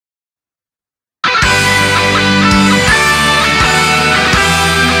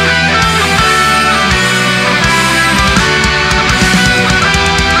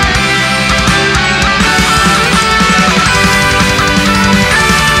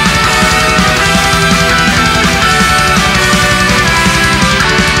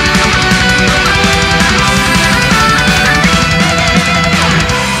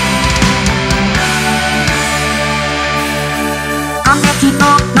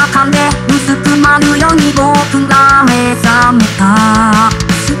中で薄くまるように僕が目覚めた。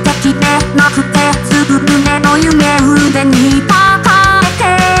素敵でなくてつぶ胸の夢腕に抱えて、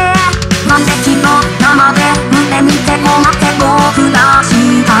万敵の山で胸見ても待って僕ら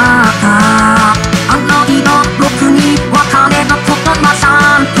しかった。あの日の僕に別れの言葉ち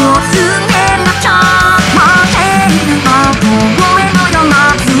ゃんと告げなきゃ。待っているのと声のよう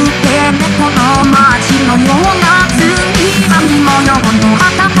なつけ猫の街のような罪神模様の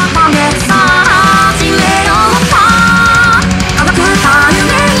旗掲げさあ始めようか。ガラクタ夢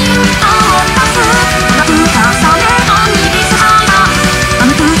に歌を出す。ガラクタされのリリースがあ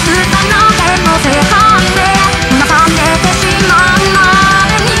のくすだけの世界でうなされてしまうま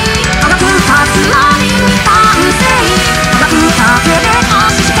でに、ガラクタつまりに完成、ガラクタ手で押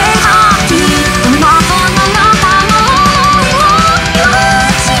ししてハッキー海のこの中の想いを許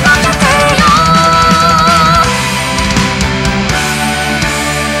し分けてよ。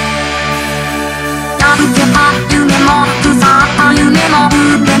破けた夢も腐った夢も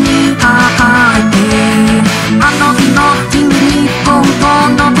腕に抱えて、あの日の君に本当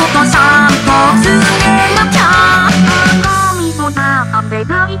のことちゃんと告げなきゃ。鏡とな雨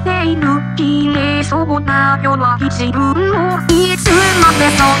がいている綺麗そうな弱い自分を、いつまで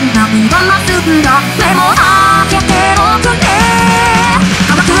そんな身がまっすぐな目も開けておくね。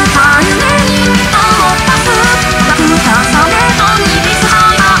ガラクタ夢に歌を出す。ガラクタされのに